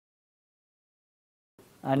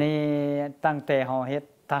อันนี้ตั้งแต่เฮาเฮ็ด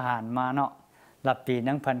ทหารมาเนาะรับปี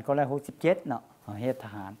1967เนาะเฮาเฮ็ดท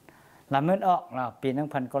หารแล้วมื้อออกแล้วปี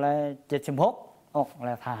1976ออกแ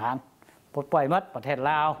ล้วทหารปลดปล่อยหมดประเทศ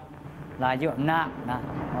ลาวลายอยู่อำนาจนะ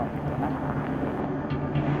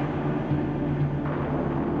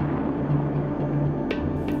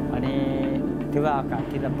อันนี้ถือว่าอากาศ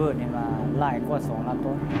ที่ระเบิดนี่มาหลายกว่า2ล้าน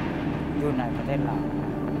ต้นอยู่ในประเทศลาว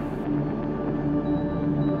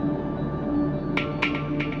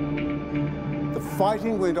The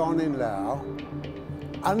fighting went on in Laos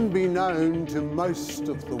unbeknown to most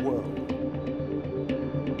of the world.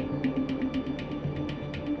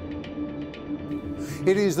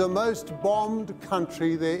 It is the most bombed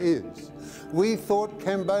country there is. We thought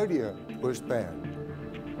Cambodia was bad.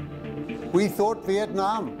 We thought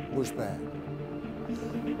Vietnam was bad.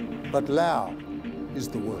 But Laos is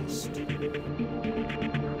the worst.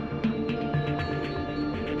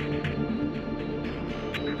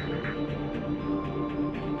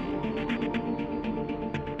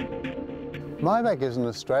 MiVAC is an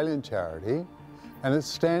Australian charity and it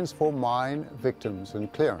stands for Mine Victims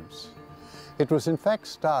and Clearance. It was in fact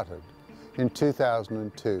started in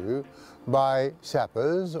 2002 by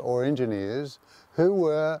sappers or engineers who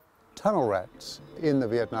were tunnel rats in the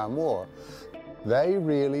Vietnam War. They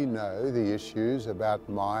really know the issues about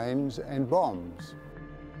mines and bombs.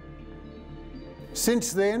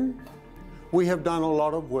 Since then, we have done a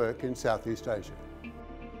lot of work in Southeast Asia.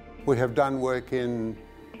 We have done work in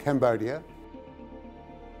Cambodia.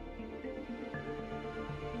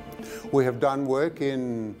 We have done work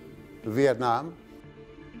in Vietnam.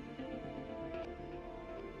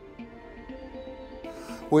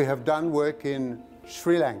 We have done work in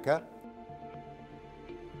Sri Lanka.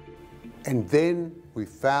 And then we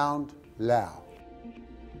found Laos.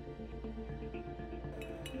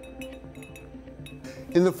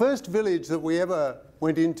 In the first village that we ever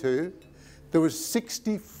went into, there were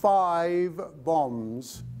 65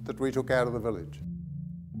 bombs that we took out of the village.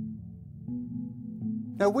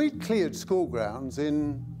 Now, we cleared school grounds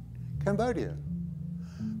in Cambodia,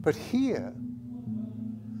 but here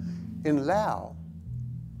in Laos,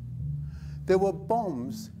 there were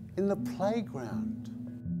bombs in the playground.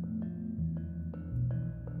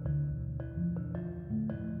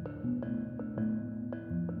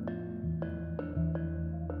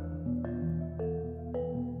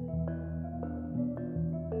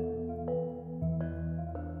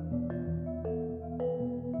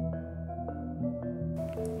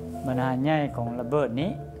ปัญหาใหญ่ของระเบิด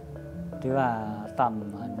นี้ที่ว่าต่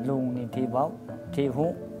ำลุงนี่ที่เว้าที่หู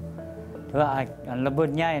ถือว่าระเบิด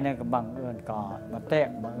ใหญ่เนี่ยก็บางเอิญก็บ่แตก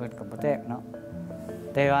บางเอิญก็บ่แตกเนาะ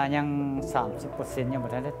แต่ว่ายัง 30% ยังบ่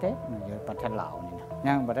ทันได้แตกอยู่ประเทศลาวนี่นะ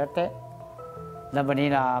ยังบ่ได้แตกแล้วบัดนี้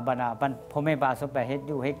ล่ะบรรดาพ่อแม่บาสไปเฮ็ดอ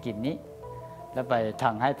ยู่ให้กินนี้แล้วไปทา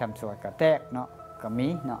งให้ทำสวนก็แตกเนาะก็มี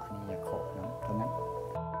เนาะนี่อย่าขอเนาะเท่านั้น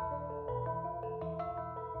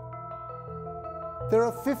There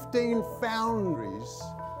are 15 foundries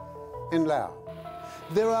in Laos.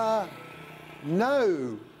 There are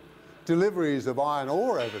no deliveries of iron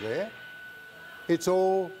ore over there. It's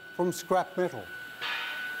all from scrap metal.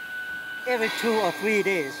 Every 2 or 3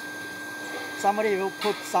 days, somebody will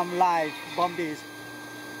put some live bombs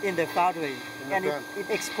in the foundry and it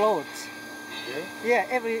explodes. Yeah,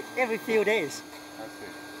 every few days. I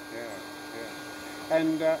see. Yeah.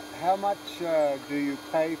 And how much do you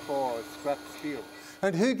pay for scrap steel?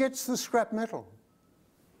 And who gets the scrap metal?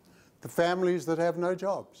 The families that have no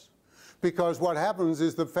jobs. Because what happens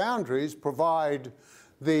is the foundries provide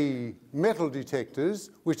the metal detectors,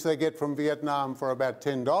 which they get from Vietnam for about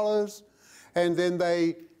 $10, and then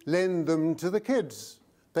they lend them to the kids.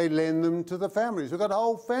 They lend them to the families. We've got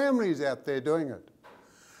whole families out there doing it.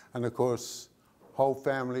 And of course, whole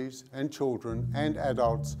families and children and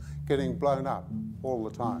adults getting blown up all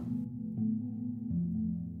the time.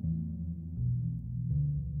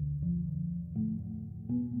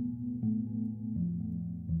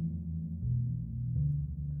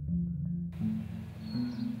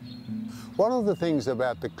 One of the things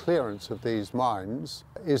about the clearance of these mines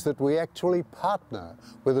is that we actually partner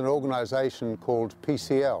with an organisation called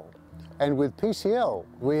PCL. And with PCL,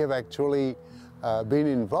 we have actually been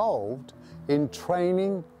involved in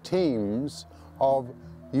training teams of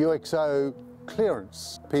UXO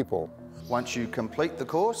clearance people. Once you complete the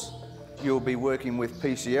course, you'll be working with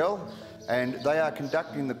PCL, and they are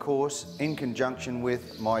conducting the course in conjunction with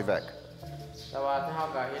MiVAC.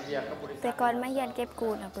 แต่ก่อนมาเรียนเก็บ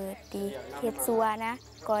กู้ระเบิดดีเฮ็ดซัวนะ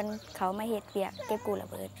ก่อนเขามาเฮ็ดเวียกเก็บกู้ระ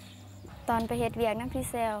เบิดตอนไปเฮ็ดเวียกนำพี่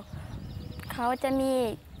เซลเขาจะมี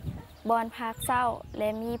บอนพักเช้าและ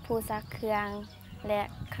มีผู้ซักเครื่องและ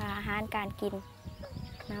ค่าอาหารการกิน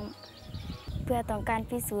น้ำเพื่อต้องการ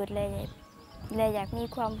พิสูจน์และอยากมี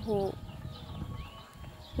ความรู้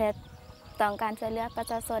และต้องการช่วยเหลือประ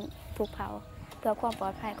ชาชนถูกเผาเพื่อความปลอ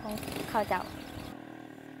ดภัยของเขาเจ้า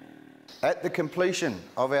At the completion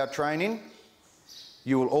of our training,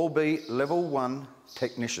 you will all be level 1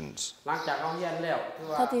 technicians. หลังจากเราเรียนแล้วคือ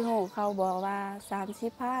ว่า เท่าที่หูเขาบอกว่า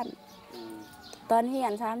30,000ตอนเรีย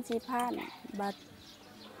น30,000บัด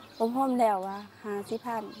อบรมแล้วว่า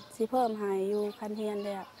50,000สิเพิ่มให้อยู่คันเรียนแ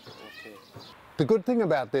ล้ว The good thing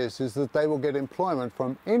about this is that they will get employment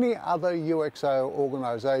from any other UXO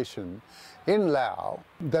organisation in Laos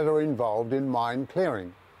that are involved in mine clearing.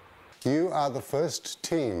 You are the first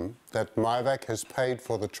team that MiVAC has paid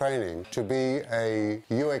for the training to be a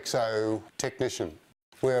UXO technician.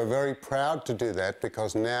 We are very proud to do that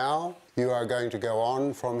because now you are going to go on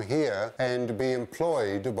from here and be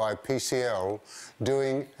employed by PCL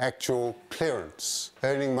doing actual clearance,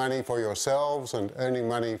 earning money for yourselves and earning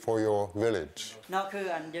money for your village. เนาะคือ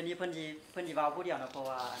อันเดี๋ยวนี้เพิ่นสิเว้าผู้เดียวเนาะเพราะ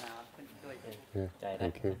ว่าเพิ่นด้วย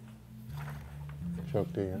Thank you. Shok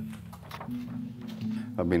dear.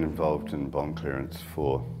 I've been involved in bomb clearance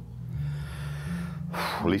for,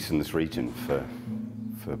 at least in this region, for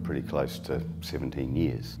pretty close to 17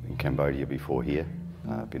 years. In Cambodia before here,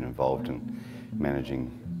 I've been involved in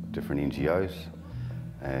managing different NGOs,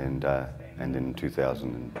 and then in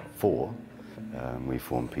 2004 we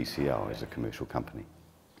formed PCL as a commercial company.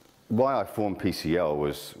 Why I formed PCL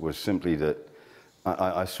was simply that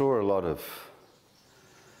I saw a lot of,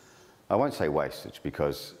 I won't say wastage,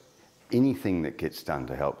 because anything that gets done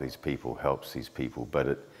to help these people helps these people, but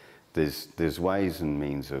there's ways and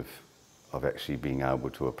means of actually being able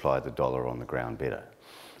to apply the dollar on the ground better.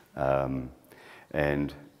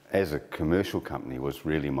 And as a commercial company was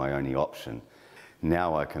really my only option. Now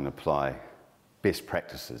I can apply best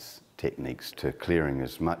practices techniques to clearing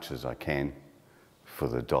as much as I can for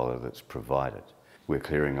the dollar that's provided. We're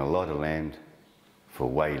clearing a lot of land for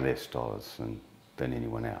way less dollars than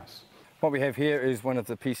anyone else. What we have here is one of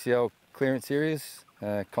the PCL clearance areas.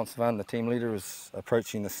 Conservan, the team leader, is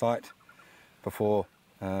approaching the site before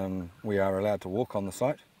we are allowed to walk on the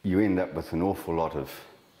site. You end up with an awful lot of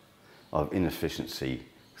inefficiency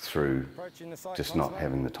through just not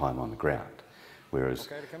having the time on the ground. Whereas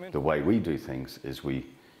the way we do things is we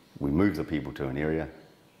move the people to an area,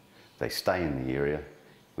 they stay in the area,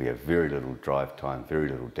 we have very little drive time, very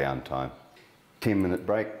little downtime. 10-minute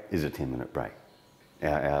break is a 10-minute break.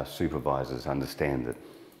 Our supervisors understand that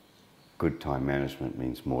good time management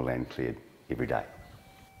means more land cleared every day.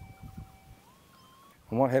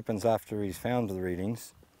 And what happens after he's found the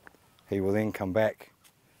readings, he will then come back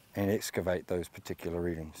and excavate those particular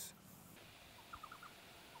readings.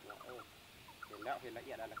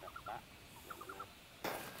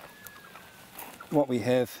 What we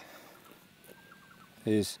have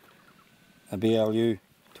is a BLU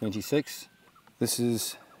 26. This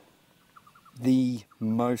is the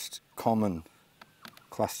most common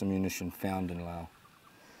cluster munition found in Laos,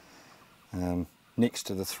 next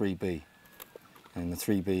to the 3B. And the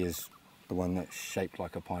 3B is the one that's shaped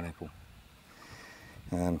like a pineapple.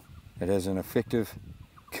 It has an effective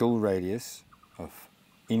kill radius of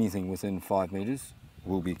anything within 5 metres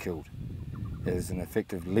will be killed. It has an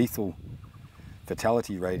effective lethal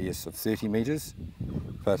fatality radius of 30 metres,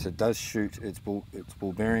 but it does shoot its ball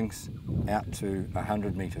bearings out to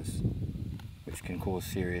 100 metres, which can cause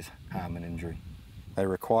serious harm and injury. They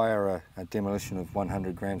require a demolition of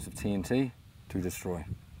 100 grams of TNT to destroy.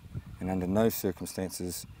 And under no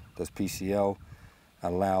circumstances does PCL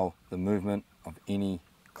allow the movement of any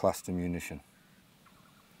cluster munition,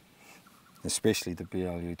 especially the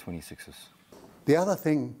BLU 26s. The other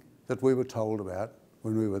thing that we were told about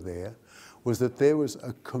when we were there was that there was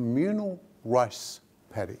a communal rice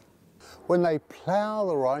paddy. When they plough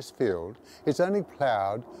the rice field, it's only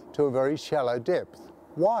ploughed to a very shallow depth.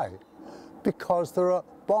 Why? Because there are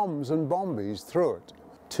bombs and bombies through it.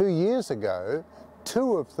 2 years ago,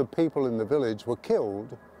 2 of the people in the village were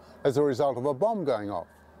killed as a result of a bomb going off.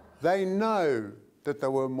 They know that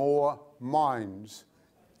there were more mines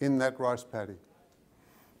in that rice paddy.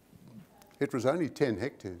 It was only 10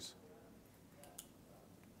 hectares.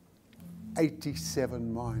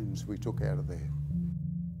 87 mines we took out of there.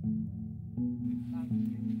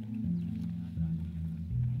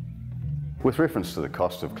 With reference to the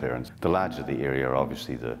cost of clearance, the larger the area,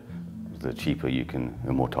 obviously the cheaper you can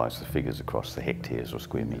amortise the figures across the hectares or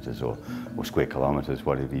square metres or square kilometres,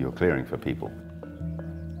 whatever you're clearing for people.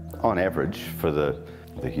 On average, for the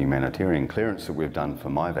humanitarian clearance that we've done for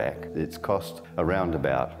MiVAC, it's cost around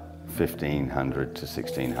about $1,500 to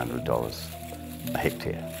 $1,600 a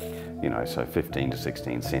hectare. You know, so 15 to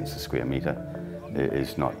 16 cents a square metre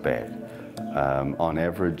is not bad. On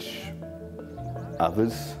average,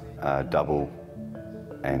 others are double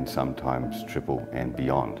and sometimes triple and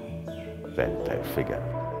beyond that figure.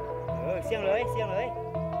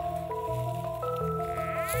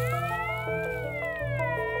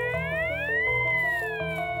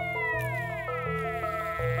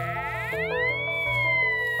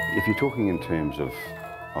 If you're talking in terms of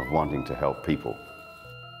wanting to help people,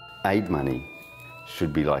 aid money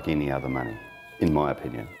should be like any other money, in my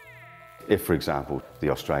opinion. If, for example, the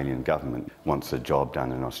Australian government wants a job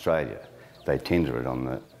done in Australia, they tender it on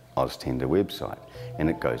the AusTender website and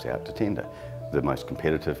it goes out to tender. The most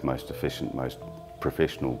competitive, most efficient, most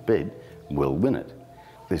professional bid will win it.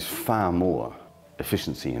 There's far more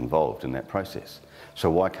efficiency involved in that process.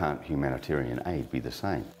 So why can't humanitarian aid be the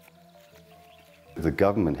same? The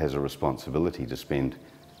government has a responsibility to spend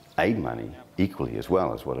aid money equally as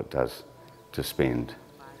well as what it does to spend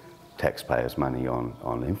taxpayers' money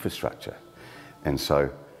on infrastructure. And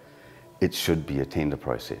so it should be a tender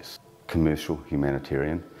process. Commercial,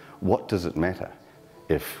 humanitarian, what does it matter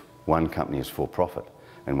if one company is for profit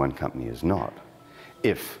and one company is not?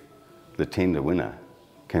 If the tender winner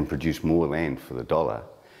can produce more land for the dollar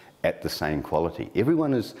at the same quality.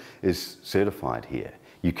 Everyone is certified here.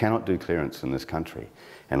 You cannot do clearance in this country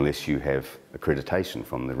unless you have accreditation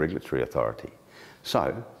from the regulatory authority.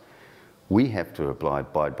 So we have to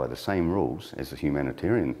abide by the same rules as the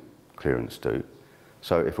humanitarian clearance do.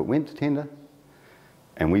 So if it went to tender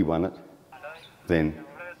and we won it, then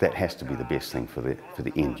that has to be the best thing for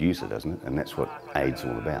the end user, doesn't it? And that's what aid's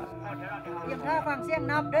all about.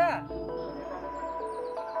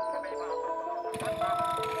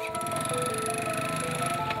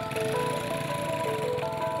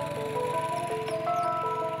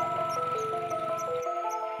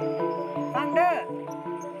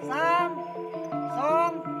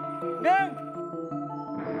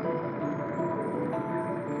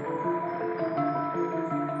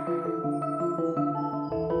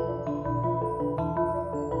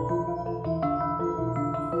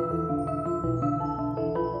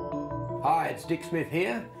 Hi, it's Dick Smith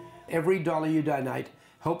here. Every dollar you donate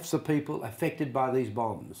helps the people affected by these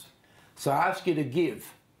bombs. So I ask you to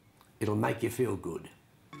give. It'll make you feel good.